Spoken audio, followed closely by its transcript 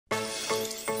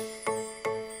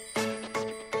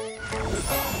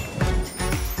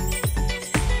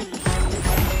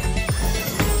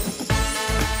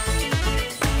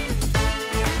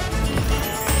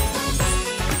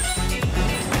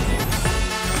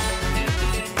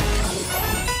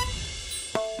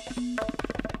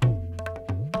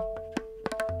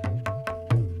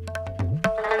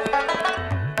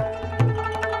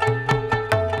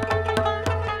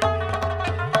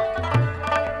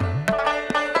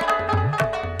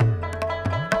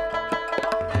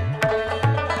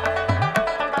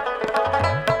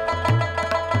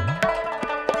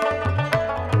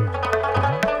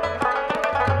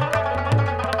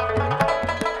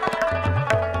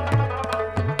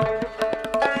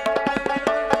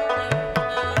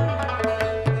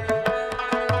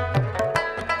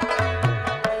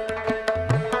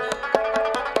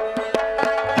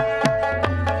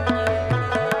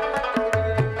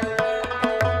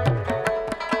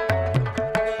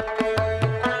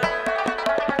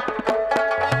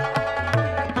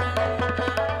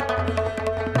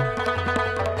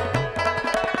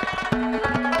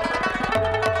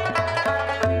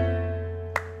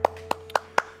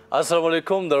السلام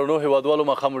علیکم درنو هیوادوالو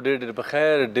ماښام ډېر په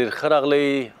خیر ډېر ښه راغلی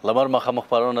لمر ماښام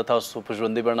خپرونه تاسو په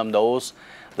ژوندۍ بڼه همدا اوس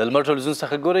د لمر ټلویزیون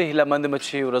څخه ګورئ هیله مند یم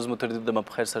چې ورځ مو تر دې دمه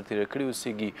په خیر سره تېره کړې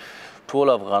اوسیږي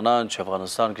ټول افغانان چې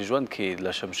افغانستان کې ژوند کوي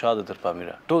له شمشاده تر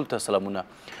پامیره ټول ته سلامونه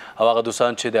او هغه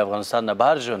دوستان چې د افغانستان نه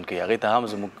بهر ژوند کوي هغې ته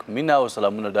هم زموږ مینه او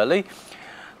سلامونه ډالۍ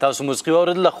تاسو موسیقي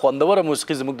واورېدله خوندوره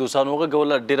موسیقي زموږ دوستانو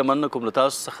وغږوله ډېره مننه کوم له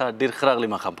تاسو څخه ډېر ښه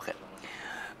راغلی ماښام په خیر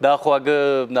دا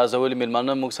خواږه نازولي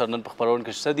میلمانه موږ سره نن په خپرونه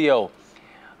کې شته دي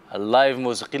او لایو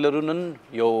موسیقي لرو نن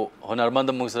یو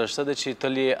هنرمند موږ سره شته دی چې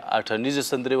تل یې اټنیزې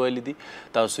سندرې ویلي دي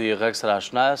تاسو یې غږ سره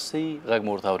اشنا یاستئ غږ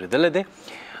مو ورته اورېدلی دی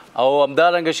او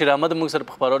همدارنګه شیر احمد موږ سره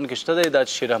په خپرونه کې شته دی دا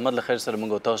چې شیر احمد له خیر سره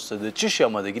موږ تاسو ته د څه شي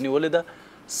امادګي نیولې ده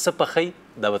څه پخئ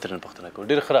دا به ترې نن پوښتنه کوو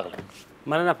ډېر ښه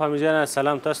راغلی مننه فهمي جانه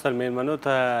سلام تاسو ته میلمنو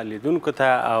ته لیدونکو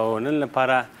ته او نن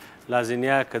لپاره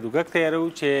لازینیا کدوګک تیارو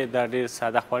چې دا ډېر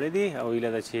ساده خواړه دي او هیله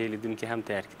ده چې لیدونکي هم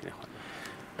تیار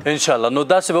کړي انشاءالله نو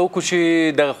داسې به وکړو چې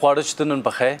دغه خواړه چې ته نن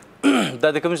پخی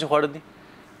دا د کوم شي خواړه دي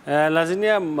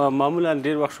لازینیا معمولا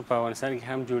ډېر وخت په افغانستان کې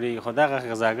هم جوړېږي خو دغه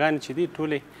غذاګانې چې دي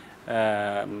ټولې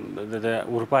د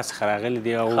اروپا څخه راغلي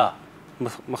دي او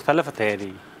مختلفه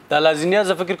تیارېږي دا لازینیا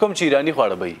زه فکر کوم چې ایراني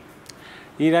خواړه به وي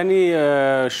ایراني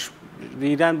د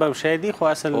ایران به شی دي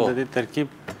خو اصل د دې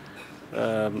ترکیب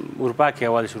اروپا کې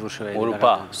اول شروع شوی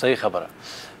اروپا صحیح خبره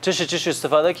څه شي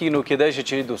استفاده کیږي نو کیدای شي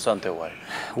چې دوستان ته ووایي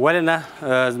ولې نه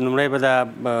لومړی به دا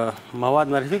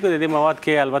مواد معرفي کړو د دې مواد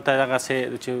کې البته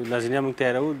دغسې چې لازینیا موږ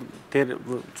تیارو تېر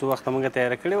څو وخته موږ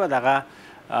تیاره کړې وه دغه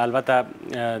البته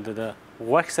د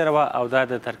غوښې سره وه او دا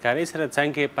د ترکارۍ سره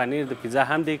څنګه پنیر د پیزا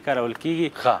هم دی کارول کیږي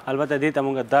البته دې ته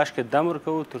موږ داش کې دم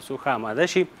ورکوو تر څو ښه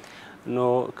اماده شي نو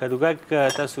کدوګک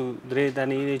تاسو درې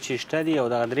دانې چې شته دي او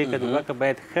دغه درې کدوګک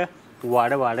باید ښه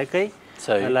واړه کوئ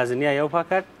لازینیا یو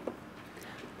پاکټ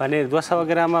پنیر 200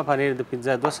 ګرامه پنیر د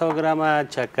پیزا 200 ګرامه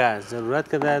چکه ضرورت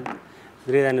که ده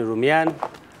 3 دانې رومیان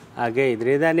هګۍ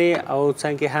 3 دانې او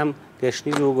څنګه هم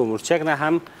ګشنیز اوږه مرچک نه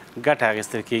هم ګټه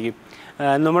اخیستل کیږي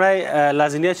لومړی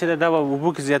لازینیا چې ده دا به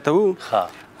اوبو کې زیاتوو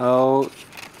او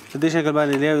په دې شکل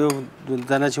باندې یو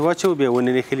دانه چې واچوو بیا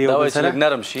وننښلي دا وایي چې لږ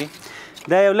نرم شي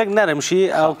دا یو لږ نرم شي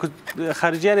او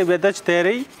خارجیان یې بیا دا چې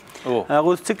تیاروي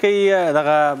هغه څه کوي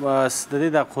دغه د دې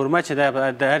د قورمه چې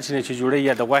د هر شي نه چې جوړوي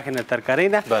یا د غوښې نه ترکارۍ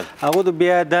نه هغو د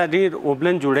بیا دا ډېر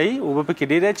اوبلن جوړوي اوبه پکې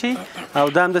ډېر اچوي او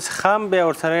دا همداسې خام بیا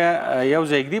ورسره یو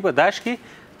ځای ږدي په داش کې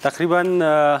تقریبا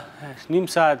نیم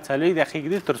ساعت 40 دقیقې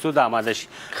ږدي تر څو دا اماده شي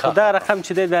خو دا رقم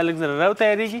چې دی دا لږ زره رو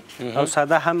تیارېږي او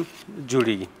ساده هم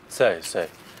جوړېږي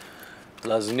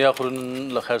صحیح لازینیا خورو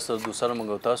له خیر سره دوستانو موږ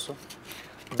او تاسو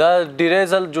دا ډیری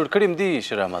ځل جوړ کړي هم دي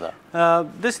شیر احمده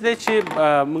داسې دی چې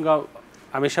موږ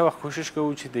همیشه وخت کوشش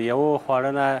کوو چې د یو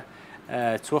خواړه نه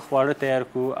څو خواړه تیار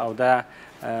کړو او دا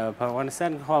په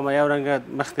افغانستان کې خو هم یو رنګه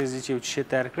مخکې ځي چې یو څه شی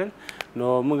تیار کړل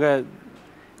نو موږ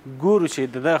ګورو چې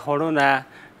د دغه خوړو نه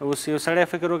اوس یو سړی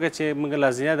فکر وکړه چې موږ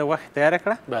لازینیا د غوښې تیاره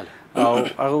کړه او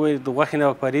هغه وایي د غوښې نه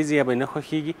به پرهیز یا به نه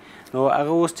خوښېږي نو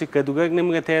هغه اوس چې کدوګک نه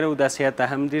موږ تیاروو دا صحت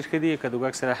ته هم ډېر ښه دي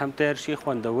کدوګک سره هم تیار شي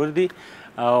خوندور دي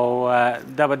او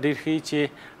دا به ډېر ښیي چې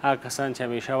هغه کسان چې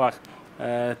همیشه وخت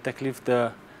تکلیف د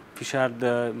فشار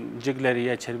د جګ لري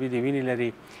یا چربي د وینې لري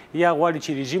یا غواړي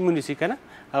چې رژیم ونیسي که نه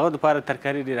هغه دپاره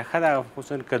ترکاري ډېره ښه ده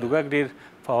خصوصا کدوګک ډېر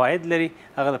فواید لري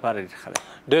هغه دپاره ډېر ښه ده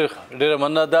ډېره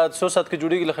مننه دا څو ساعت کې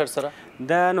جوړېږي له خیر سره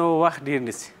دا نو وخت ډېر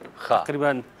نیسي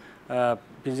تقریبا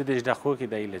 15 دقیقو کې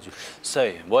دا ایله جوړ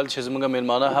صحیح ویل چې زموږ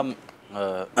میلمانه هم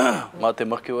ما ته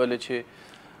مخکې ویلې چې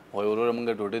وایي وروره موږ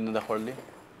ډوډۍ نه ده خوړلې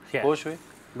پوه شوې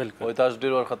وایي تاسو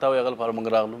ډېر وارخطا وئ هغه لپاره موږ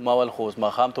راغلو ما ویل خو اوس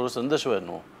ماښام تر اوسه نه ده شوی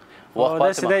نو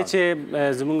داسې دی چې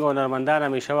زموږ هنرمندان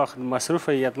همیشه وخت مصروف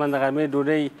وي حتما د غرمې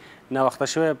ډوډۍ ناوخته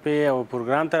شوی پې او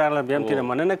پروګرام ته راغله بیا هم ترې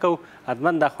مننه کوو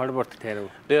حتما دا خواړه به ورته تیاروو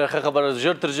ډېره ښه خبره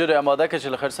ژر تر ژره اماده کړه چې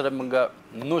له خیر سره موږ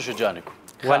نوش جانې کړو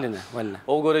ولې نه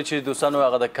وګورئ چې دوستانو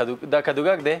هغه دا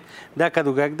کدوګک دی دا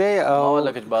کدوګک دی او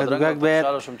کدوګک باید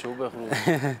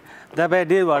دا باید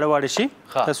ډېر واړه شي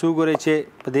تاسو وګورئ چې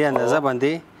په دې اندازه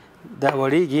باندې دا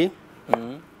وړېږي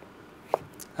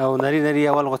او نري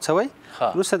اول غوڅوئ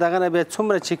وروسته دغه نه بیا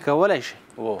څومره چې کولی شي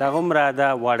دغومره دا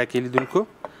واړه کې لیدونکو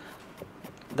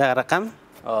دغه رقم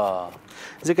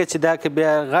ځکه چې دا که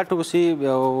بیا غټ اوسي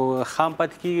او خام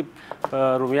پاتې کېږي په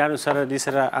رومیانو سره دې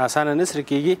سره اسانه نه سره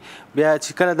کېږي بیا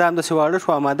چې کله دا همداسې واړه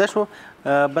شو اماده شو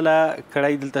بله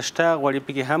کړۍ دلته شته غوړي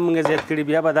پکې هم موږ زیات کړي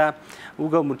بیا به دا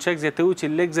اوږه مرچک زیاتوو چې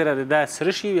لږ زره دا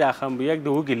سره شي یا خمبویک د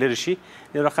اوږې لرې شي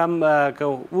یو رقم که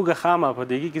اوږه خامه په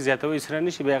دیګي کې زیاتوئ سره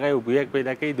نه شي بیا هغه یو بویک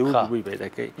پیدا کوي د اوږې بوی پیدا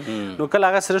کوي نو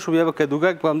کله هغه سره شو بیا به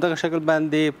کدوګک په همدغه شکل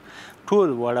باندې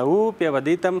ټول وړوو بیا به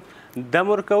دې ته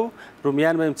دم ورکوو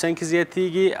رومیان به یې څنګ کې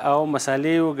زیاتیږي او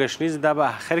مسالې او ګشنیز دا به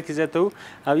آخر کې زیاتوو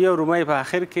او یو رومی په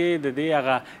آخر کې د دې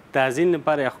هغه تازین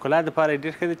لپاره یا ښکلا دپاره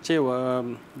ډېر ښه دی چې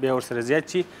بیا ورسره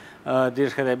زیات شي ډېر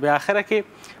ښه دی. بیا آخره کې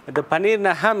د پنیر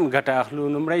نه هم ګټه اخلو.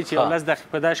 لومړی چې 10 دقیقې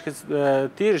په داش کې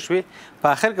تیر شوې په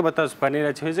آخر کې به تاسو پنیر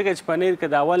اچوئ ځکه چې پنیر که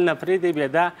د اول نه پرېږدئ بیا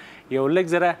دا یو لږ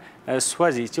زره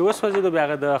سوځي چې وسوځېدو بیا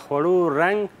هغه د خوړو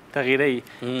رنګ تغیروي.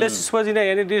 داسې سوځي نه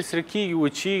یعنې ډېر سره کېږي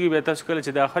وچېږي بیا تاسو کله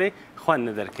چې دا خورئ خوند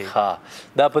نه درکوي.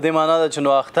 دا په دې معنا ده چې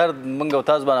نو اختر موږ او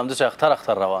تاسو باندې همداسې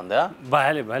اختر روان دی.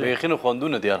 بله بله بیخي نو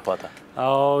خوندونه دي هر خواته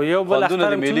او یو بل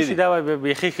اختر هم چې وشي دا به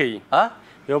بیخي ښیي.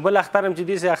 یو بل اختر هم چې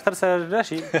دې اختر سره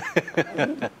راشي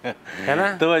که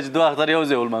نه ته وایې چې دوه اختر یو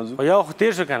ځای ولمانځو خو یو خو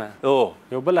تېر شو که نه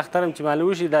یو بل اختر هم چې معلوم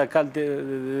وشي دا کال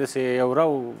داسې یو رو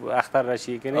اختر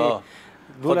راشي که نه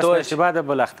 12 میاشتې بعد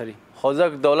بل اختري خو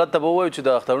ځکه دولت ته به ووایو چې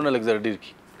د اخترونه لږ زر ډېر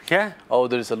کړي ښه او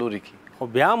درې څلورې کړي خو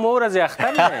بیا هم ورځې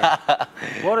اختر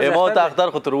دی ما ته اختر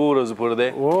خو تر 7 ورځو پورې دی.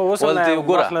 اوس هم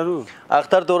وخت لرو.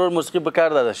 اختر ته ورور موسیقي په کار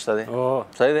ده شته دی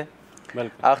صحیح دی.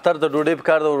 اختر ته ډوډۍ په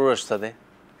کار ده ورور شته دی.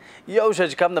 یو شی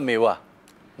چې کم ده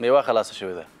میوه خلاصه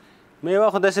شوې ده. میوه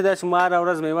خو داسې ده چې ما هره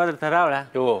ورځ میوه درته راوړه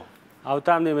او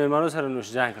تا هم د مېلمنو سره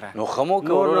نوشجان کړه. نو ښه مو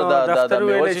که وروره دا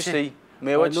میوه څه شی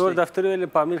نور دفتر ویلې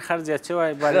پامیر خرڅ زیات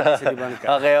شوی باندې پیسې دې بند کړه.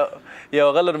 هغه یو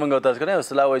غلر موږ ورته کړی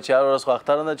اصطلاح وایي چې هر ورځ خو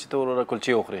اختر نه چې ته وروره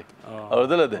کلچې وخورې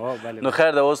اورېدلی دی. نو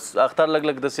خیر ده اوس اختر لږ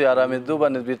لږ داسې ارامېدو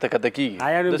باندې بیرته کته کېږي.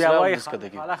 آیا نو بیا وایي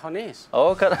خاله خو نیست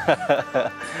او که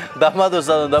د احمد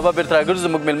استاد دا به بیرته راګرځو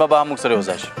زموږ میلمه به هم موږ سره یو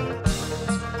ځای شي.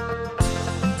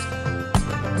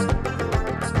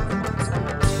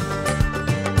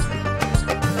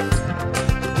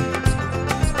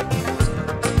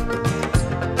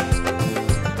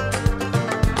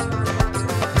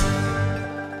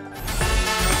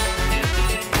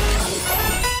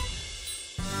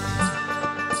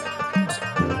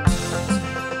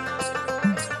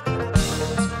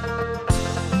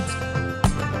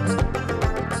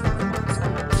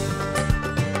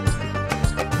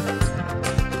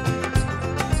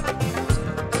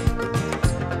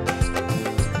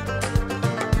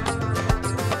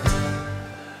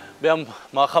 بیا هم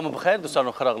ماښام بخیر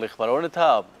دوستانو ښه راغلئ خپرونې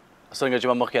ته. څرنګه چې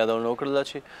ما مخکې یادونه وکړله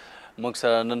چې موږ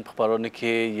سره نن په خپرونه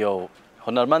کې یو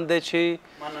هنرمند دی چې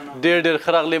ډېر ډېر ښه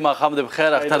راغلی. ماښام دې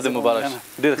بخیر اختر دې مبارک شي.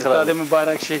 ډېر ښه راغلی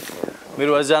مبارک شي.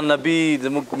 میرویس جان نبي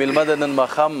زموږ میلمه دی نن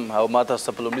ماښام او ما تاسو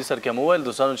ته په لومړي سر کې هم وویل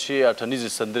دوستانو چې اټنیزې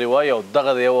سندرې وایي او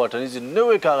دغه د یو اټنیزې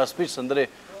نوی کاغذ پیچ سندرې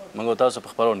موږ او تاسو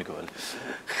په خپرونه کې ویل.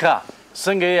 ښه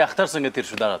څنګه یې اختر څنګه تیر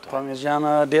شو دا راته پامیر جان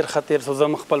ډېر ښه تیر شو. زه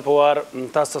هم خپل په وار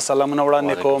تاسو ته سلامونه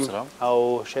وړاندې کوم او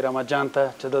شیر احمد جان ته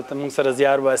چې دلته موږ سره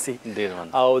زیار باسي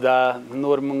او دا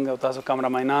نور موږ او تاسو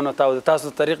کامرمینانو ته او د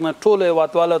تاسو طریق نه ټولو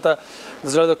هېوادوالو ته د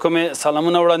زړه د کومې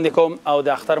سلامونه وړاندې کوم او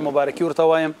د اختر مبارکي ورته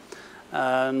وایم.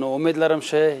 نو امید لرم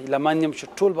چې هیله یم چې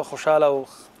ټول به خوشحاله او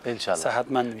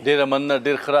صحتمند وي. ډېره مننه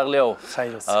ډېر ښه راغلی او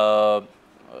خیر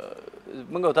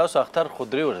موږ او تاسو اختر خو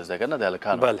 3 ورځې ده که نه د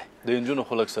هلکانو د نجونو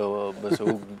خو لږ څه بس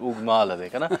اوږدمهاله دی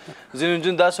که نه. ځینې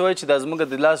نجونې داسې وایي چې دا زموږ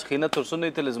د لاس خینه تر څو نه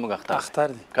وي زموږ اختر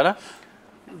دی که نه.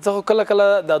 زه خو کله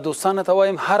کله دا دوستانو ته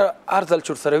وایم هر ځل چې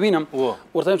ورسره وینم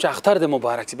ورته وایم چې اختر دې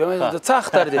مبارک شي. بیا وایم د څه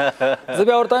اختر دی زه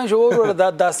بیا ورته وایم چې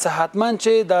وروره دا صحتمند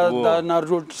چې دا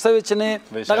ناروغ شوی چې نه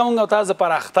دغه موږ او تاسو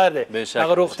لپاره اختر دی.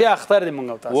 هغه روغتیا اختر دی موږ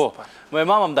او تاسو لپاره.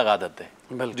 ما هم دغه عادت دی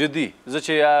جدي. زه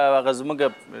چې هغه زموږ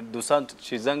دوستان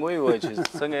چې زنګ وایي چې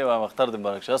څنګه یې اختر دې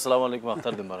مبارک شه السلام علیکم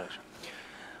اختر دې مبارک شه.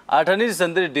 اټنیزې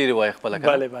سندرې ډېرې وایي خپله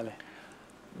بله بله.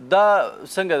 دا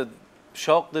څنګه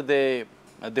شوق دی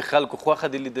د خلکو خوښه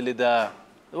دې لیدلې ده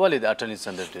ولې د اټنیزې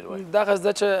سندرې ډېرې وایي؟ دغه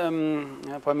زده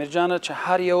چې پامیر جانه چې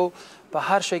هر یو په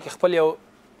هر شی کې خپل یو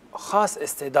خاص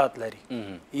استعداد لري.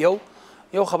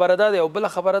 یو خبره ده یو بله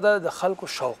خبره ده د خلکو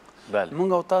شوق.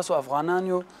 موږ او تاسو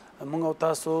افغانان یو موږ او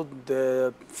تاسو د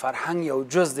فرهنګ یو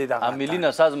جز دی دغه ملي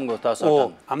نساز موږ او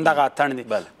تاسو همدغه اتڼ دی.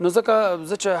 نو ځکه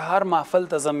زه چې هر محفل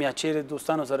ته ځم یا چیرې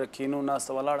دوستانو سره کینو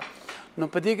ناسته ولاړه نو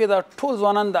په دې کې دا ټول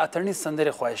ځوانان د اټنیز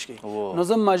سندرې خواهش کوي. نو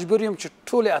زه مجبور یم چې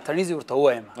ټولې اټنیزې ورته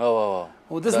ووایم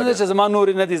او داسې نه ده چې زما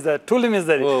نورې نه دي زده ټولې مې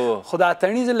زده دي خو د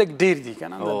اټنیزې لږ ډېر دي که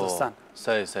نه د دوستان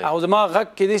او زما غږ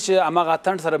کیدای شي هماغه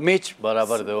اتڼ سره میچ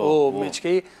برابر دی میچ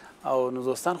کوي او نو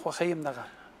دوستان خوښوي هم دغه.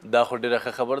 دا خو ډېره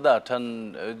ښه خبر ده. اټن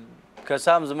که څه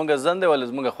هم زموږ زن دی ولې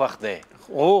زموږ خوښ دی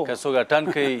که څوک اټن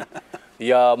کوي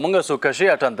یا موږ څوک کشي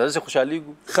اټن ته داسې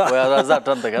خوشحالېږو وایي راځه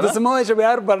اټن ته که نه داسې مه وایه چې بیا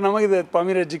هر برنامه کې د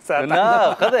پامیر جګ څه نه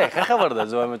ښه دی ښه خبر ده.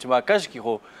 زه وایم چې ما کش کړي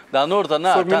خو دا نور ته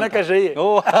نه څوک مې نه کشوي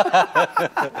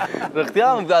رښتیا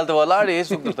هم دلته ولاړ یې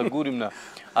هېڅوک درته ګوریم نه.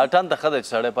 اټن ته ښه ده چې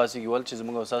سړی پاسېږي ول چې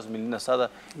زموږ او ستاسو ملي نڅا ده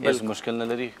هېڅ مشکل نه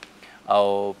لري او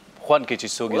خوند کوي چې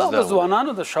څوک یې زده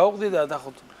ځوانانو د شوق دی دا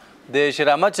خو د شیر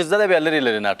احمد چې زده بیا لرې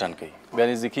لرې ناټن کوي بیا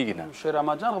نږدې کېږي نه شیر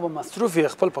احمد جان خو به مصروف وي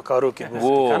خپل په کارو کې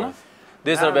و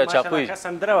دې سره بیا چاپوي ښه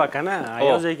سندره وه که نه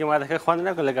یو ځای کې ما د ښه خوند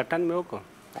نه کړو لږ ټن مې وکړو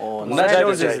نه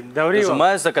زما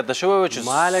یې څه کته شوی و چې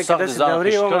سخت ځان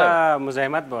خیشت کړی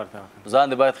مزاحمت به ورته ځان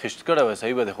دې باید خیشت کړی وی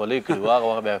صحیح به دې خولۍ کړي و هغه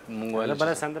وخت بیا مونږ ویل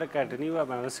بله سندره کاټني وه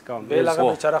به همداسې کوم بې لغه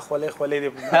بېچاره خولۍ دې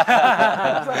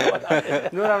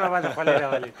نور هم راباندې خولۍ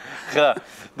راولي ښه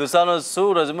دوستانو څو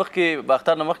ورځې مخکې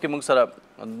باختر نه مخکې مونږ سره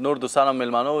نور دوستان هم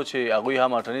میلمانه وو چې هغوی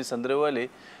هم اټني سندرې ویلې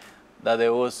دا دی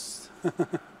اوس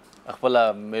خپله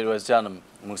میرویس جان هم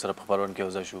مونږ سره په خپرونه کې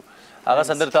یوځای شو هغه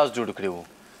سندرې تاسو جوړ کړې وو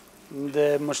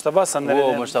د مشتبه سندرې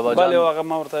بلې هغه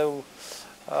ما ورته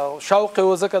شوق یې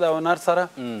و ځکه د هنر سره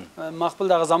ما خپل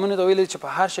دغه زامنو ته ویلي چې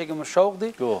په هر شی کې مو شوق دی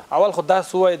اول خو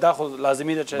درس ووایي دا خو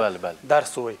لازمي ده چې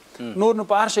درس ووایي نور نو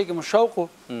په هر شی کې مو شوق و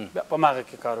بیا په هماغه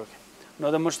کې کار وکړي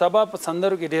نو د مشتبه په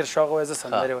سندرو کې ډېر شوق وایي زه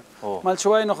سندرې وایم مال چې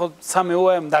وایي نو خو سم یې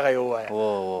ووایم دغه یې ووایم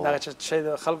دغه چې شی د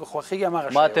خلکو خوښېږي هماغه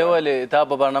شی ما ته ویلې تا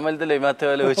په برنامه لیدلی ما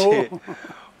ته ویلې و چې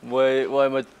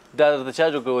وایم دا د چا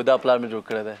جوړ کړی دا پلار مې جوړ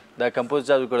کړی دی دا کمپوز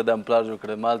چا جوړ کړی دا پلار جوړ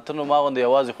کړی مال ته نو ما غوندې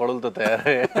یوازې خوړلو ته تیار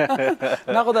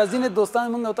نه خو دا ځینې دوستان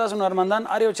موږ او تاسو هنرمندان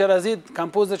هر یو چې راځي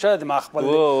کمپوز د چا دی ما خپل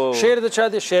دی شعر د چا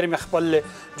دی شعر مې خپل دی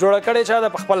جوړه کړې چا ده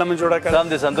په خپله مې جوړه کړې سم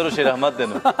د سندرو شیر احمد دی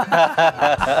نو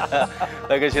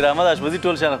لکه شیر احمد اشپزي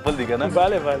ټول شیان خپل دي که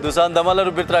نه دوستان دمه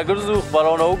لرو بېرته راګرځو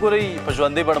خپرونه وګورئ په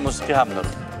ژوندۍ بڼه موسیقي هم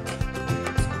لرو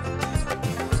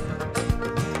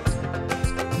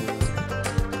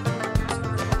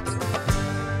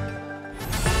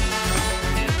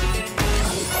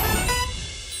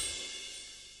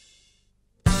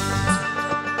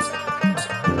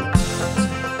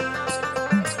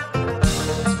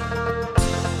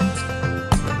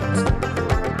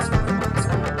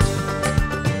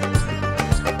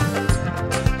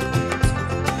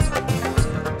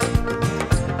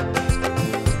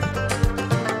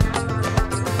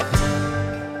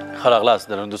ښه راغلاست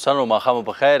د دوستانو ماښام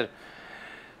په خیر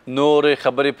نورې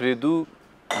خبرې پرېږدو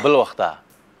بل وخته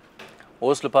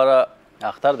اوس لپاره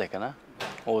اختر دی که نه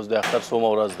اوس د اختر څومه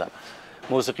ورځ ده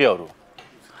موسیقي اورو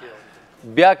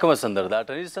بیا کومه سندره ده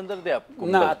اټنیز سندر دی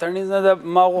نه اټنیز نه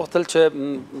ده ما غوښتل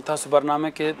چې تاسو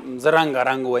برنامه کې زه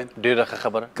رنګارنګ ووایم ډېره ښه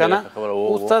خبره که نه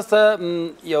اوس تاسو ته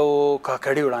یو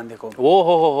کاکړي وړاندې کوم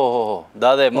اوهو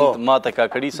دا دی ما ته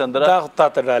کاکړي سندره دا خو تا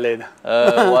ته ډالۍ ده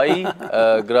وایي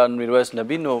ګران میرویس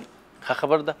نبي نو ښه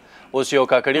خبر ده اوس یو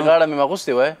کاکړي غاړه مې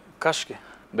اغوستې وای کشکې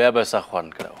بیا به سخت خوند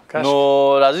کړی نو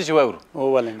راځئ چې واورو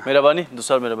ولې نه مهرباني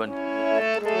دوستان مهرباني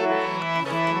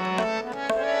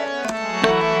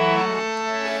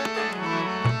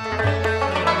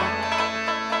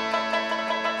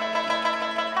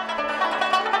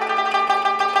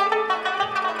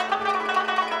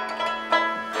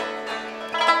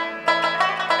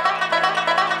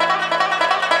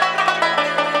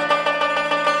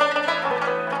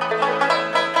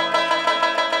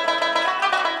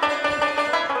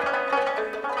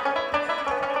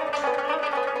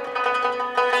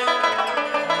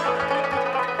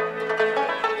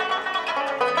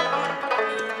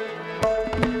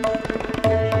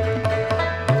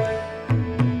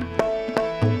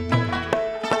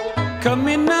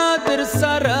کمینا در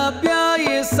سره بیا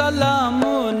یې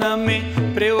سلامونه مې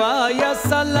پرې وایه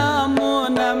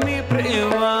سلامونه مې پرې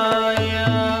وایه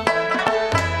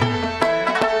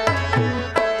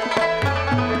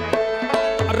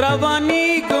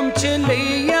روانېږم چې له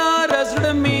یاره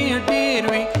زړه مې ډېر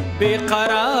وي بې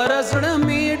قراره زړه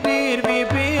مې ډېر وي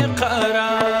بې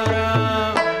قراره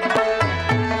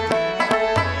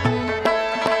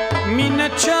مینه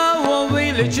چا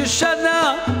وویل چې ښه ده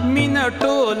مینه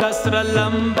ټوله سره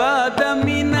لمبه ده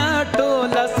مینه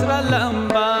ټوله سره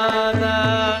لمبه ده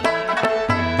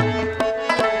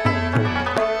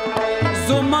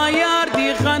زما یار دی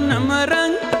غنم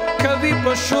رنګ کوي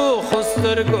په شوخو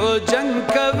سترګو جنګ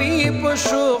کوي په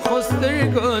شوخو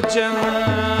سترګو جنګ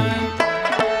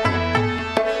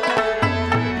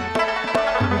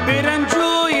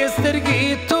بیرنجو یې سترګې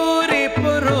تورې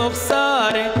په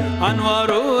رخسارې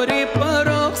انوارورې په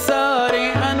رخسارې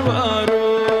انوارو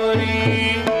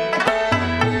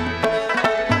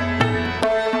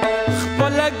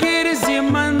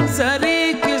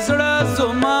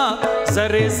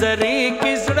زری زری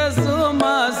کی زړه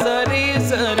زما زری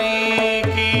زری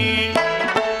کی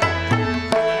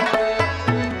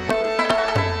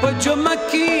په جمع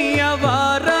کی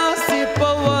آوارا سی په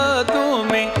وادو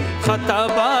میں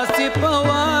خطابا سی په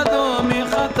وادو میں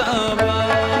خطابا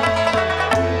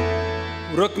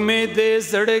رک میں دے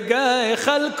زړګای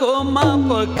خلکو ما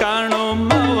په کانو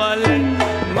مواله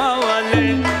مواله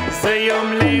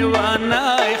زيوم لیوانا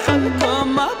خلکو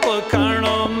ما په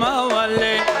کانو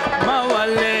مواله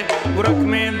مواله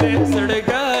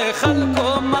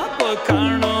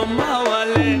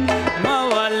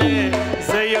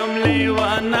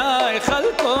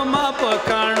ما په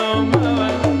کاڼو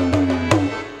مول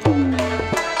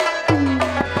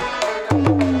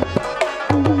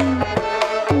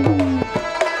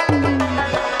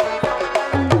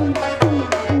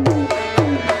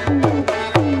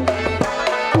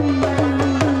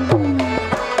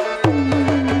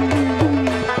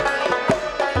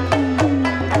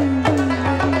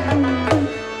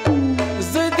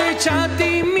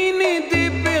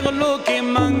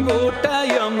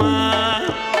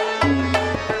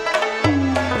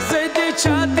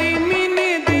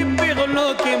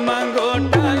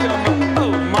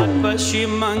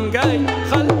شیمنګای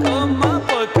خلکو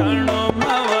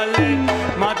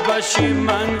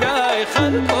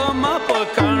ما په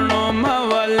کاڼو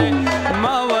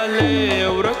مولې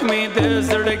ورک مې د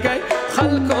زړګی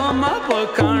خلکو ما په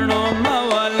کاڼو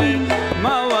مولې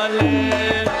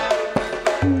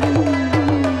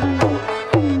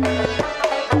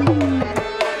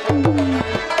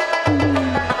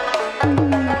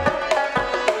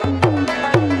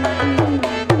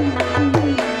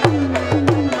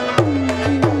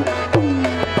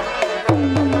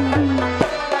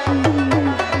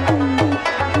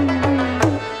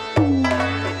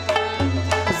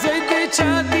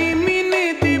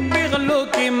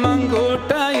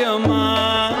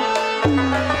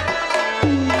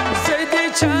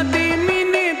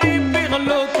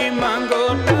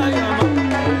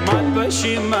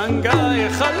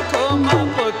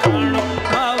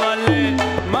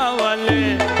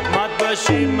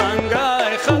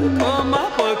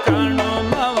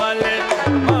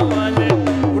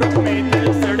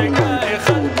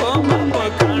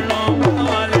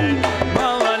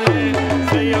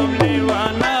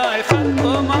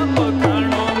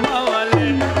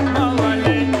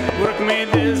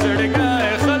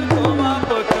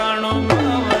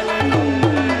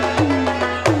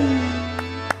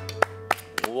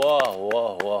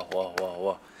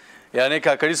یعنې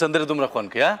کاکړي سندرې دومره خوند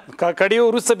کوي کاکړي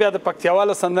وروسته بیا د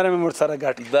پکتیاوالو سندره مې ورسره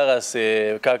ګډ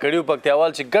دغسې کاکړي او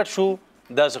پکتیاوال چې ګډ شو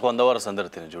داسې خوندوره سندره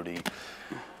ترې جوړېږي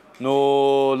نو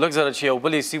لږ زره چې یو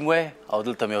بل یې سیم وای او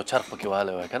دلته مې یو چرخ پکې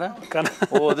والی وای که نه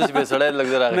او داسې بې سړی لږ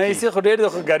زره نه ایسې خو ډېر دی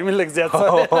خو ګرمي لږ زیات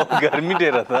ګرمي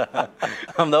ډېره ده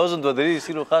همدا اوس هم دوه درې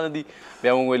سي روښانه دي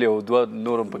بیا مونږ ویلې یو دوه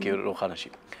نور هم پکې روښانه شي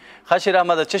ښه شیر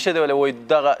احمده څه شی دی ویلی وایي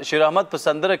دغه شیر احمد په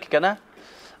سندره کې که نه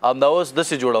همدا اوس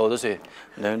داسې جوړوه داسې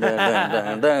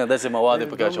داسې مواد یې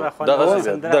پکې اچوه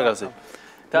دغسې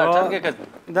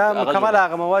دا مکمل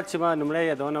هغه مواد چې ما لومړی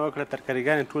یادونه وکړه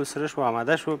ترکاریګانې ټول سره شو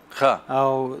آماده شو او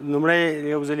لومړی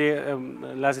یو ځلې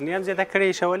لازنیان زیاته کړې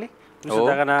ایښولې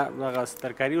وروسته دغه نه هغه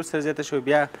ترکاري ورسره زیاته شو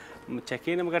بیا چکې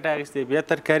نه م ګټه اخیستې بیا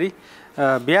ترکاري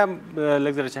بیا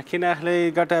لږ زره چکې نه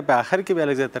اخلئ ګټه په آخر کې بیا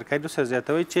لږ زره ترکاري ورسره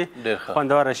زیاتوئ چې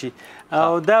خوندوره شي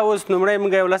او دا اوس لومړی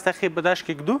موږ یو لس دقیقې په داش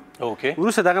کې ږدو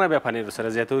وروسته دغه نه بیا پنیر ورسره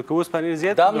زیاتوئ که اوس پنیر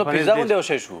زیات دا هم نو پیزا غوندې یو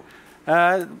شی شو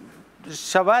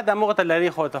شبه د همغه ته لري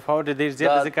خو تفاوت ډېر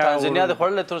زیات ځکه تانزانیا دې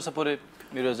خوړلی تر اوسه پورې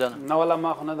میرویس جان نه والله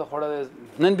ما خو نه ده خوړلی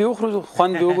نن بیا وخورو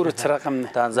خوند بیا وګورو څه رقم دی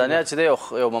تانزانیا چې دی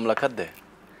یو مملکت دی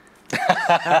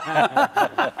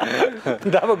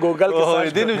دا به ګوګل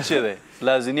کې دې نوم چې دی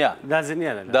لازینیا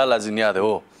دا لازینیا دی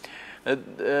هو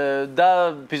دا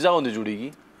پیزا غوندې جوړېږي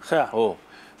هو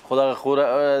خو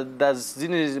دغه دا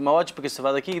ځینې مواد چې پکې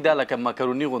استفاده کېږي دا لکه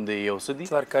مکروني غوندې یو څه دي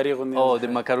ترکاري غوندې او د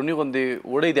مکروني غوندې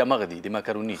وړی دی همغه دي د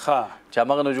مکروني چې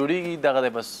همغه نه جوړېږي دغه دی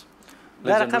بس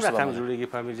دا رقم جوړېږي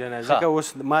پامیر جانه ځکه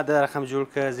اوس ما دا رقم جوړ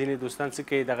کړه ځینې دوستان څه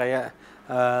کوي دغه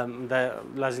د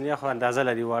لازینیا خو اندازه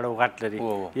لري واړه او غټ لري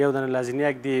یو دانه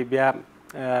لازینیا ږدي بیا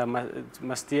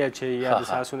مستي اچوي یا د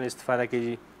ساسو نه استفاده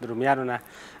کېږي د رومیانو نه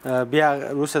بیا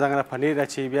وروسته دغه نه پنیر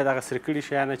اچوي بیا دغه سره کړي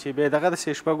شیان اچوي بیا دغه داسې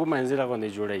شپږو منزله غوندې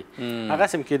جوړوي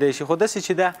هغسې هم کېدی شي خو داسې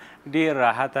چې دا ډېر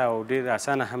راحته او ډېر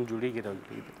اسانه هم جوړېږي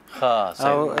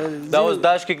دا اوس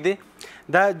داش کې ږدي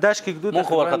دا داش کې ږدو مونږ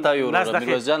خو ورخطا یو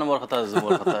میرویس جان هم ورخطا زه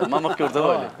ورخطا ما مخکې ورته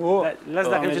ویلې لس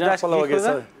دقیقې چې داش کې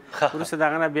وروسته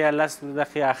دغه نه بیا لس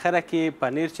دقیقې اخره کې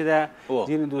پنیر چې ده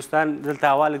ځینې دوستان دلته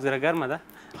هوا لږ زره ګرمه ده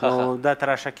نو دا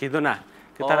تراشه کېدو نه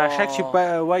که تراشه چې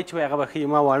وایي چې هغه به ښي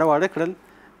ما واړه کړل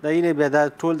دا یعنې بیا دا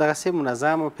ټول دغسې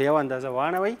منظم په یو اندازه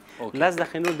واړوئ لس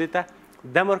دقیقې نور دې ته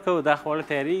دم ورکوو دا خواړه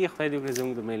تیارېږي خدای دې وکړي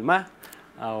زموږ د میلمه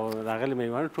او راغلي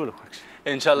میلمانه ټول خوښ شي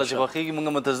انشاءالله چې خوښېږي مونږ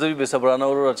منتظر یو بېصبرانه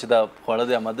وروره چې دا خواړه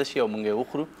دې اماده شي او مونږ یې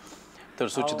وخورو تر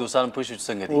څو چې دوستان پوه شو چې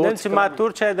څنګه دي نن چې ما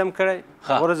تور چای دم کړی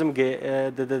غوره زم د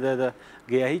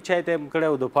ګیاهي چای ته یې کړی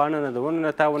او د پاڼو نه د ونو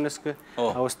نه تا ونسکه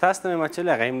او ستاسو ته مې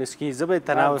مچلی هغه یې هم نسکي زه به یې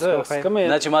تناوس کوم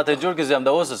نه چې ما ته جوړ کړي زه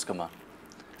همدا اوس اسکمه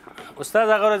استاد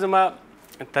هغه ورځ ما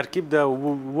ترکیب د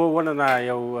اووه ونو نه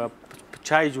یو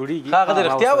چای جوړېږي هغه دې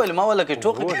رښتیا ویل ما ویله کې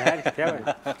ټوکې رښتیا ویل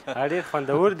هغه ډېر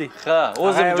خوندور دي ښه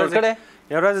اوس یې جوړ کړی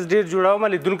یو ورځ ډېر جوړوم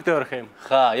لیدونکو ته ورښیم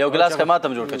ښه یو ګلاس ښه ماته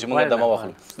هم جوړ کړه چې موږ دمه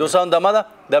واخلو دوستانو دمه ده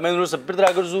دمې نه وروسته بیرته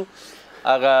راګرځو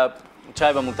هغه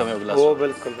چای به موږ ته هم یو ګلاس او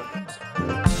بالکل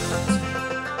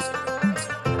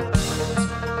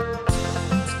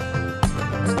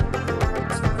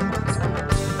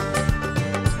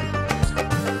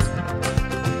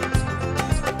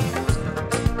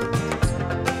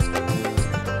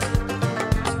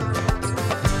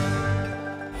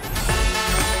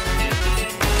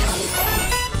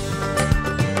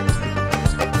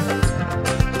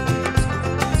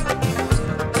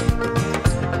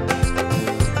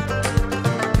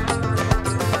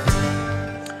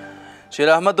شیر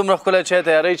احمد دومره ښکلی چای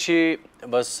تیاروي چې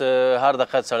بس هر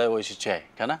دقیقه سړی وایي چې چای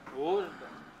که نه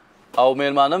او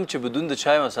میلمانه هم چې بدون د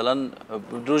چای مثلا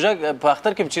روژه په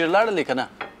اختر کې هم چیرې لاړلې که نه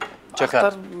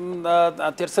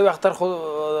اختر تیر سوی اختر خو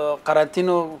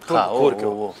قرنطینو ټول کور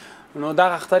کې نو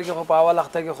دغه اختر کې خو په اول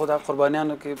اختر کې خو د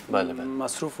قربانیانو کې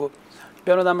مصروف و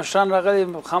بیا نو د مشران راغلي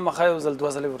خامخا یو ځل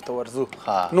دوه ځلې ورته ورځو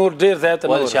نور ډېر زیات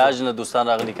ولې چې حج نه دوستان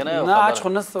راغلي که نه نه حج خو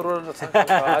نسته ورور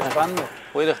حج بند دی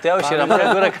وایي رښتیا و شیر احمده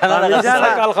ګوره که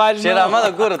نه شیر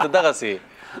احمده ګوره ته دغسې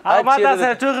او ما تا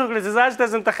سره ټوکې وکړې چې زه حج ته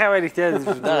ځم ته ښه وایې رښتیا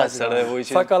دغسې سړی وایي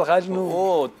چې سږ کال حج نه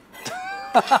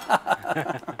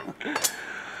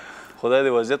خدای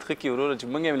دې وضعیت ښه کړي وروره چې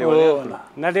موږ هم لیونیان کړو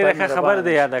نه ډېره ښه خبره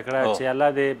دې یاده کړه چې الله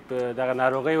دې دغه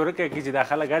ناروغۍ ورکه کړي چې دا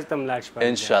خلک حج ته هم لاړ شي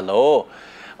انشاءالله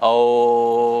او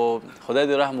خدای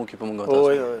دې رحم وکړي په موږ او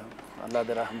تاسو الله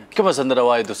دې رحم وکړي کومه سندره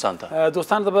وایي دوستانو ته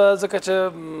دوستانو ته به ځکه چې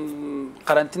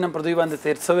قرنطین هم پر دوی باندې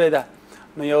تېر سوی ده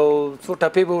نو یو څو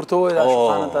ټپې به ورته ووایي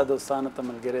عاشقانو ته دوستانو ته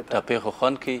ملګري ته ټپې خو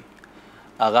خوند کوي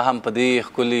هغه هم په دې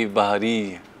ښکلي بهاري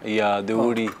یا د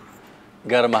اوړي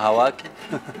ګرمه هوا کې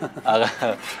هغه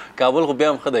کابل خو بیا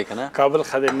هم ښه دی که نه کابل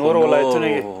ښه دی نور ولایتونه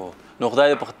نو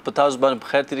خدای دې په تاسو باندې په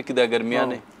خیر تېرې کړي دا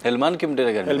ګرمیانې هلمند کې هم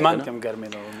ډېره ګرمي هلمند کې هم ګرمي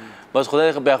ده بس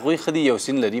خدای بیا خو ښه دي یو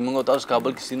سین لري موږ او تاسو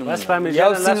کابل کې سین بس فامیل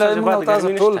یو سین لري موږ او تاسو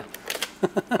ټول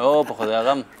او په خدای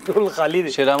هغه هم ټول خالي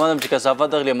دي شیر احمد هم چې کثافت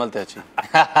اخلي هملته اچي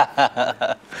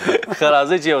ښه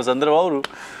راځئ چې یو سندره واورو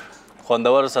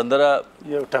خوندور سندره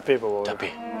یو ټپې به واورو ټپې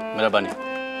مهرباني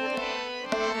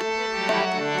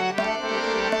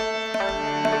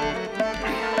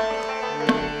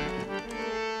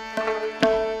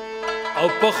او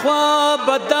پخوا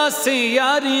به داسې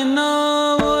یاري نه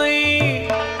وای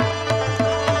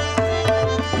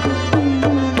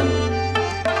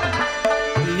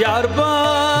یار به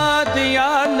د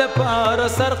یار لپاره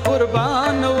سر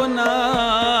قربان ونه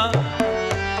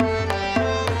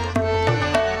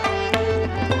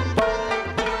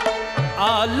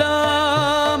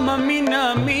عالم مینه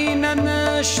مینه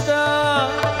نشته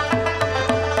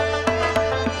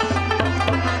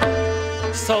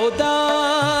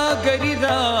سوداګري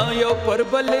ده یو پر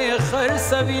بلې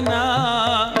خرڅوینه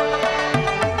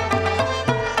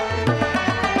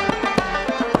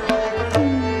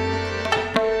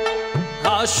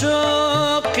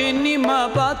عاشق نیمه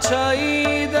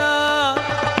بادشاهي ده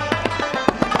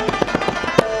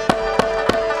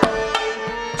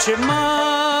چې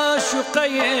معشوقه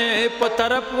یې په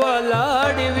طرف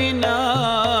ولاړې وینه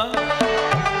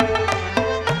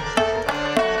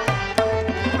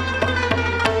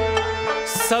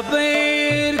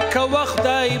صبر کوه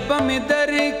خدای به مې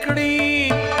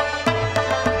درکړي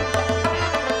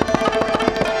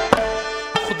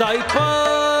خدای په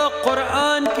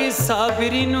قرآن کې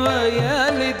صابرین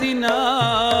ویل دي نه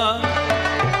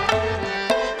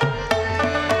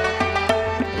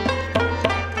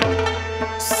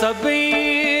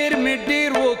صبر مې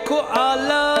ډېر وکړو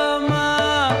عالمه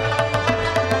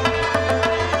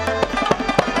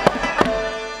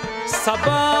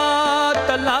سبا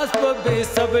لاس په بې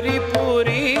صبري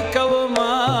پوری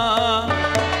کوما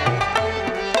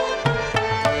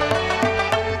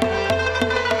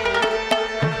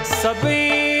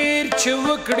صبر چې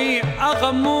وکړي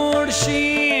هغه موړ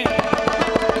شي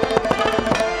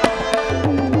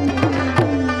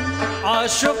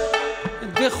عاشق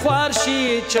د خوار شي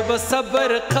چې به صبر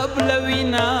قبلوي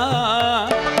نه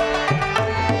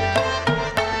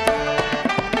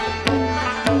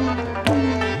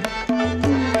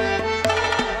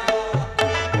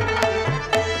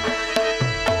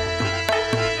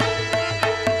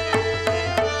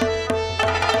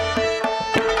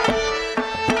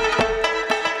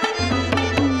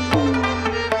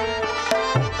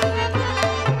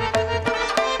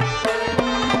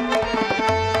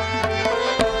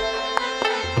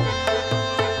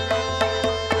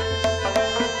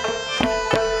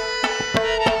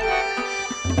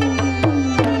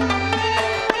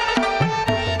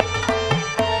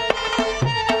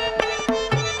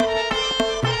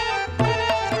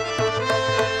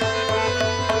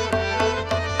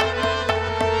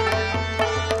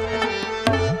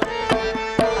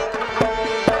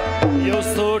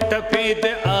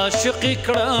عاشقی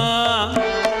کړم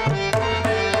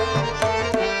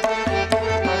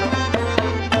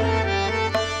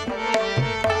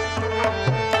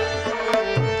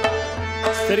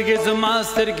سترګې زما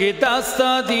سترګې دا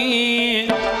ستا دي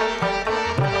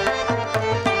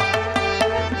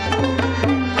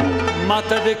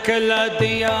ماته د کله د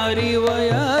یاري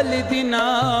ویل دي نه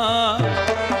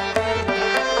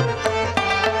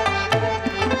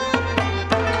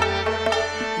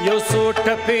یو څو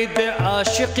ټپې د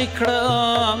عاشقي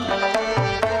کړم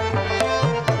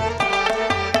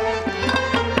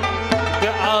د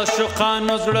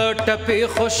عاشقانو زړه ټپې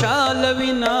خوشحاله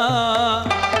وي نه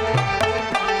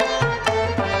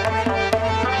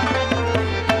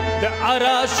د هر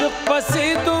عاشق پسې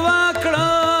دعا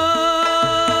کړم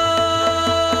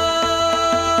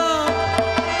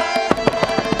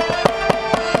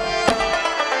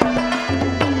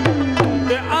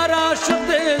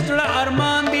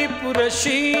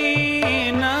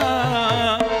شینا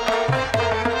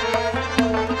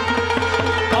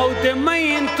او د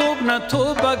مین توب نه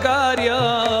توبګاریا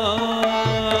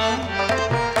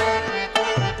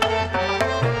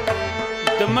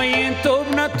د مین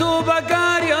توب نه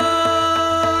توبګاریا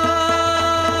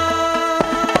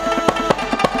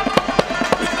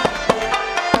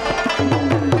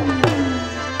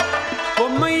په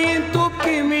مین توب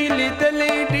کې مې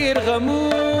لیدلې ډېر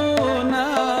غمونه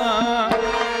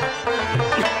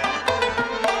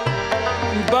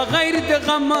بغیر د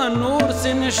غم نور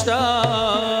څه نشته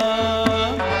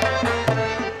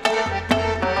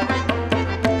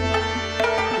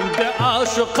د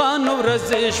عاشقانو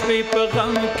ورځې شپې په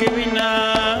غم کې وینه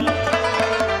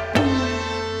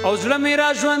او زړه مې را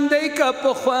ژوندی که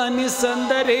پخواني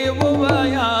سندرې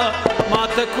ووایه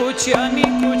ماته کوچیاني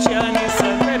کوچیاني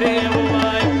سندرې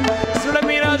ووایه زړه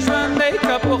مې را ژوندی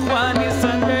که پخواني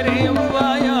سندرې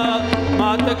ووایه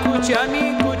ماته کوچیاني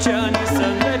کوچیاني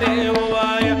سندرې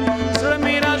ووایه زړه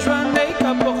مې را ژوندی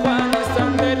که پخواني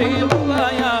سندرې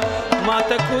ووایه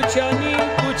ماته کوچیاني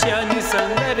کوچیاني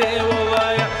سندرې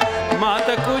ووایه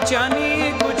ماته کوچیاني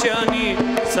کوچیاني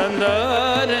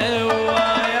سندرې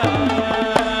ووایه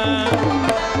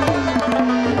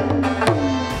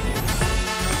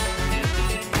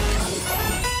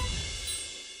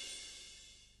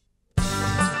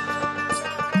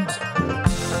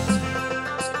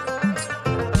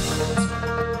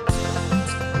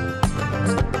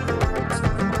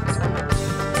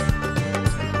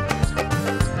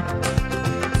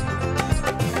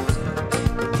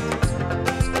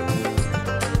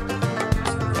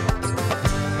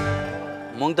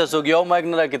مونږ ته څوک یو مایک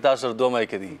نه راکړي تاسو سره دوه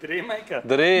مایکه دي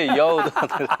درې یو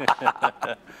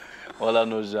والا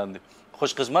نور جان دی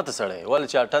خوش قسمته سړی ولې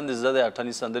چې اټن دې زده دی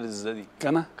اټنې سندرې دې زده دي که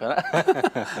نه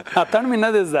اټن مې نه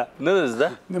دی زده نه دی زده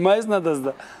د مایز نه دی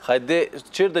زده ښایي دې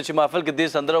چېرته چې محفل کې دې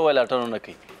سندره وویل اټن ونه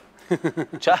کوي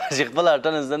چا چې خپله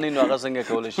اټن زده نه وي نو هغه څنګه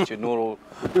کولی شي چې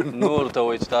نور ته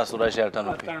وایي چې تاسو راشئ اټن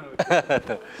وکړئ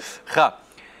ښه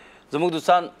زموږ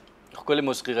دوستان ښکلې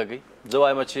موسیقي غږوي زه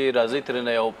وایم چې راځئ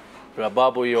ترېنه یو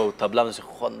رباب وي او طبله همداسې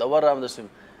خوندور همداسې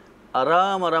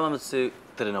ارام ارام همداسې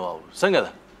ترېنه واورو څنګه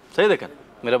ده صحیح ده که نه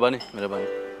مهرباني مهرباني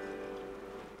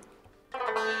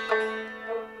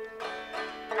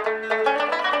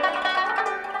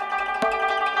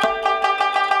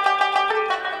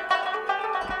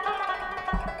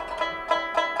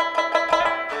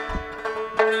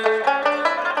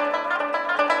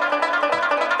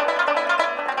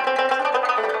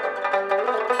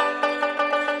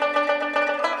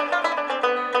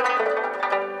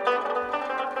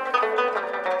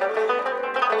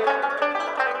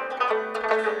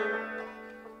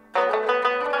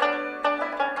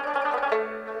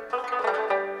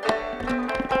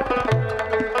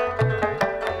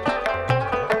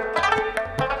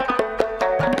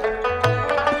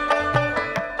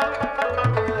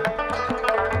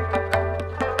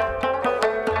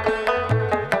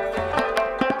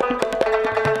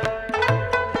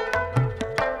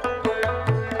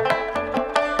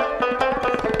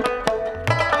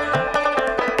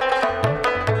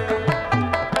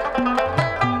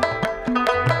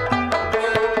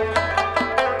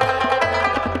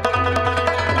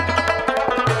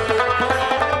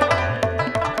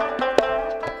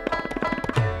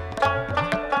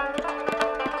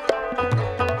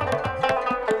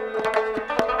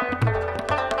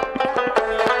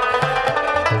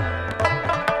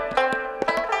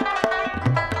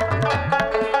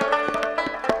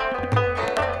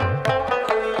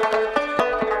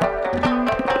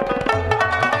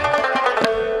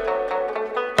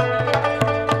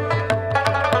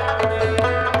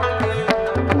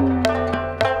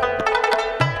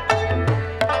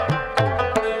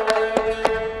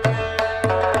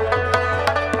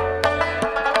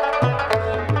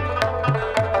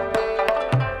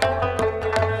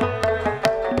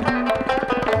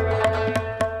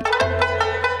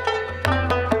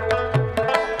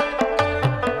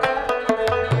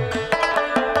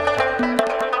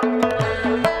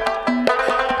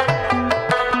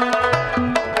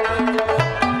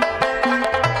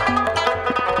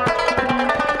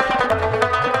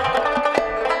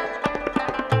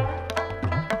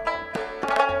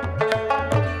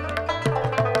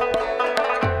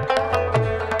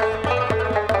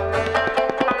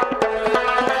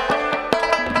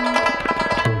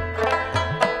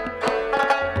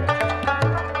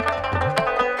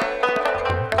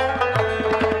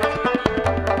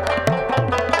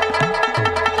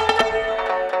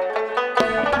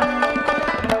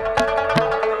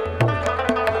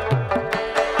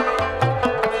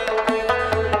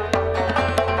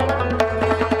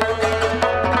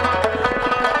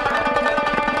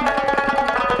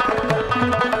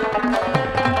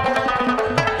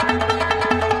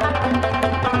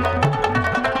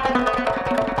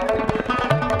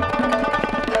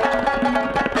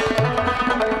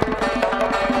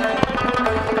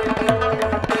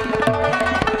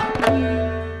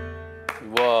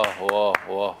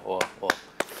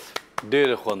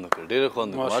خوند وکړ ډېر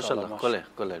خوند وکړ ماشاءالله ښکلی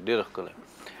ښکلی ډېر ښکلی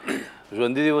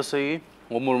ژوندي دې اوسئ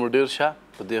عمر مو ډېر شه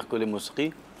په دې ښکلې موسیقي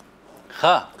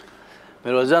ښه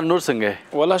میرویس جان نور څنګه یې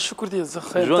والله شکر دې زه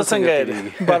خیر ته څنګه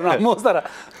یې برنامو سره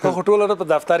ته خو ټوله ورځ په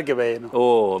دفتر کې به یې نو او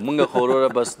موږ خو وروره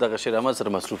بس دغه شیر احمد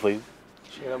سره مصروفه یو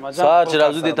سهار چې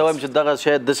راځو دې ته وایم چې دغه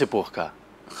شاید داسې پوخ کا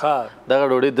دغه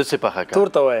ډوډۍ داسې پخه کا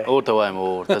ورته وایې ورته وایم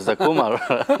ورته زده کوم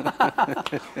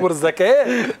ور زده کوې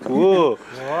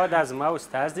دا زما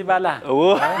استاد دی بالا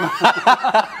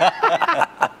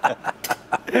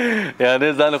یعنې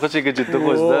ځان خوشې کړې چې ته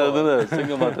خو زده نه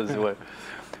څنګه ماته داسې وایې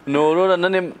نو وروره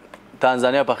نن یې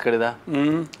تانزانیا پخ کړې ده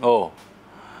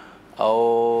او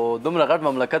دومره غټ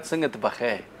مملکت څنګه ته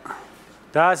پخې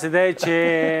داسې دی چې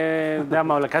دا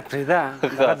مملکت پرېږده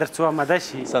دغه در څو آماده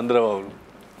شي سندره واورو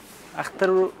اختر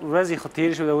ورځې خو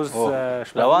تېرې شوې اوس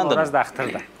روان ده ورځ د اختر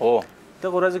ده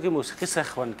دغه ورځو کې موسیقي څه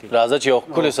خوند کوي راځه چې یو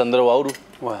ښکلې سندره واورو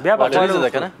بیا به اټنیزه ده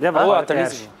که نه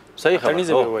صحیح خبره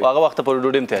هغه وخته پورې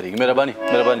ډوډۍ هم تیارېږي مهرباني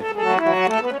مهرباني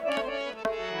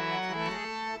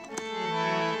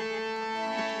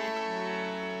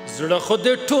زړه خود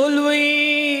ټول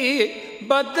وي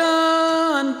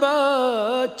بدن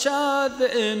بچا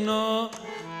دینو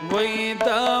وای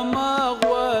دا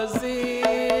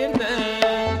مغوزین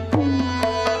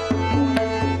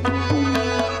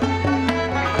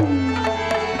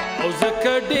او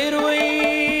زکه ډیر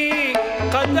وي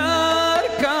قدر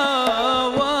کا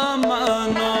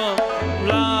ومنو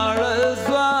لاړ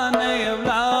ځوان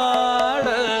لاړ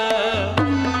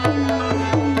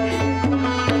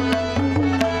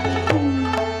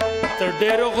تر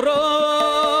ډیر غرو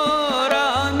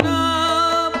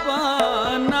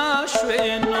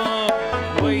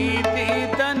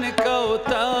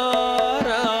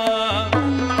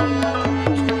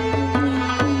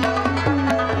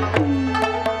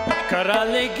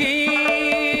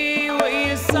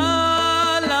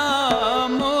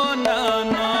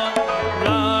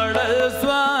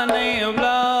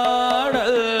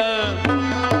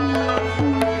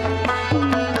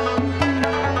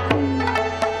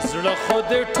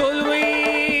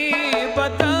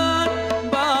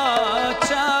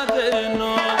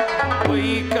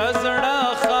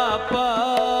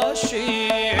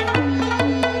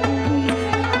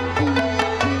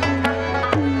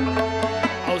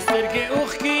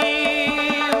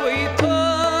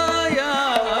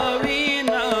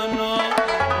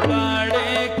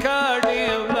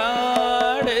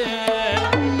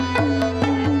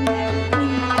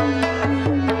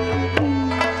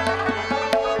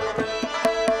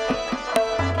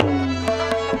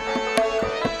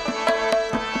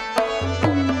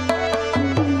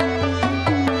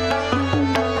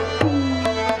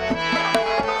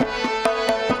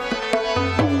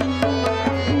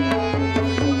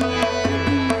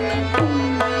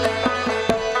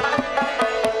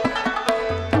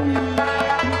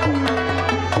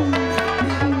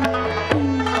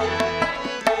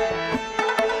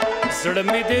زړه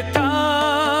مې د تا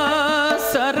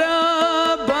سره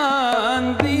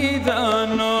باندې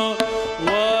دانو و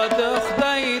د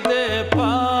خدای د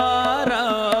پاره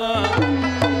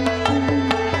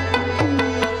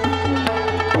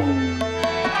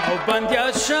او بندیا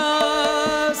شه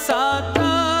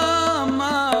ساته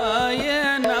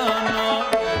ماینانو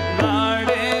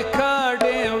لاړې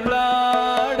کاډې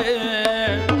ولاړې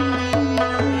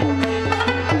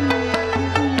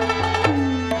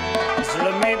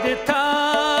زړه مې د تا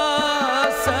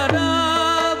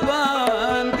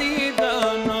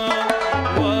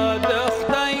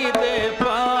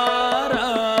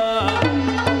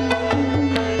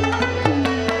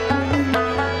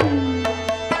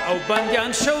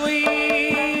بندیان شوی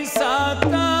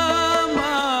ساته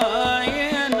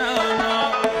ماینانو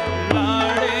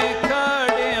لاړې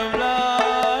کاډې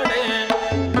ولاړې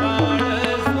لاړې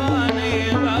ځوانې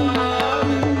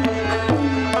لاړې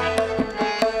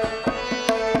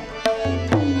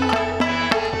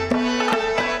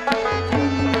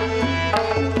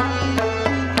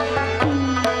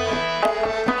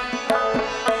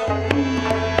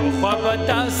خوا به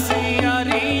داسې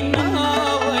یاري نه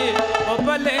وای او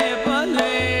بلې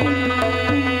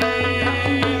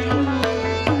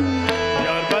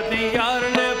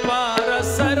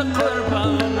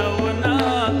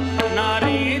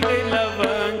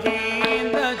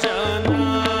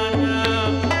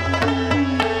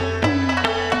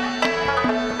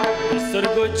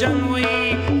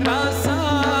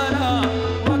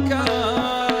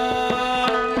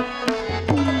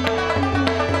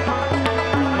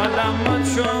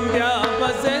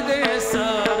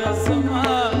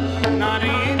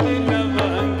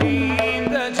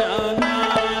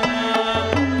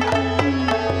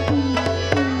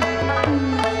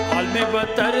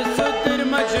تر ستر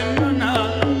مج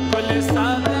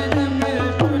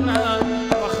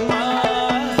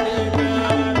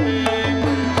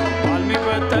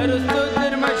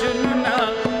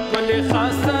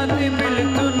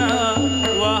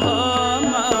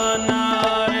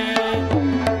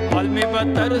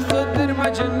ارسو در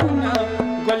مجنونه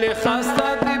گل خاسته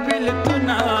دی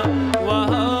بلتونه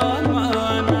وها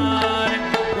مانار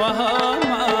وها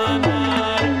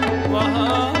مانار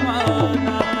وها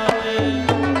مانار.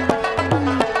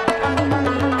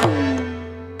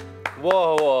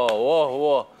 واه واه واه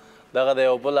واه دغه د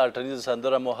یو بل الټرنیز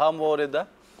سندره مو هم واورېده.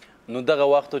 نو دغه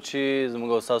وخت چې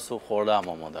زموږ ستاسو خواړه هم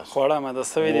آماده شو. خواړه آماده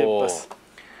سوي دي. بس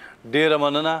ډېره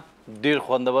مننه، ډېر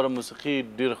خوندوره موسیقي،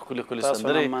 ډېر ښکلې ښکلې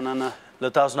سندرې. مننه له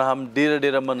تاسو نه هم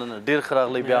ډېره مننه، ډېر ښه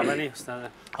راغلی بیا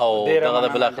او دغه د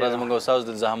بالاخره زموږ استاد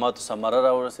د زحماتو ثمره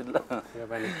راورسېدله.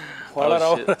 خواړه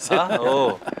راورسېدل.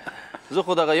 زه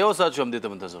خو دغه یو ساعت شوم دې ته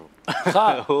منتظر وم.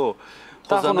 خو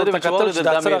سندرې مې چې واورېدل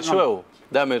دا مې هېر شوی و،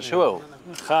 دا مې هېر شوی و.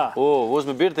 اوس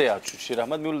مې بیرته یاد شو، شیر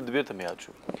احمد مې ولید بیرته مې یاد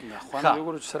شو. خوند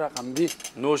وګورو چې سره رقم دي.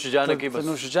 نوش جانه کې بس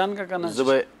نوش جان کا کنه. زه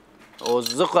به او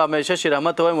زه خو همیشه شیر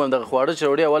احمد ته وایم دغه خواړه چې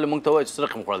راوړي اول موږ ته وایي چې څه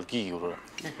رقم خوړل کېږي وروره.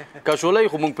 کاشولی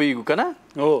خو موږ پوهېږو که نه،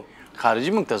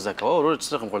 خارجي موږ ته زده کوه وروره چې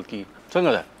څه رقم خوړل کېږي.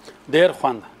 څنګه ده؟ ډېر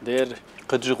خوند، ډېر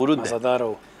قدري قرود دی، مزهدار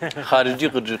و. خارجي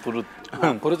قدري قرود.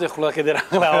 قرود یې خوله کې دې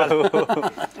راغله اول.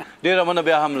 ډېره مننه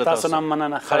بیا هم له تاسو نه هم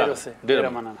مننه. خیر اوسئ. ډېره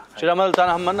مننه. شیر احمد له تا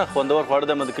نه هم مننه، خوندور خواړه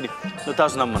دې آماده کړي. نو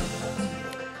تاسو نه هم مننه.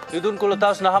 لیدونکو له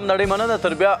تاسو نه هم نړۍ مننه.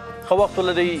 تر بیا ښه وخت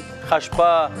ولرئ، ښه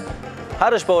شپه.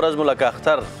 هره شپه ورځ مو لکه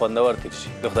اختر خوندور تېر شي.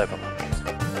 د خدای په امان.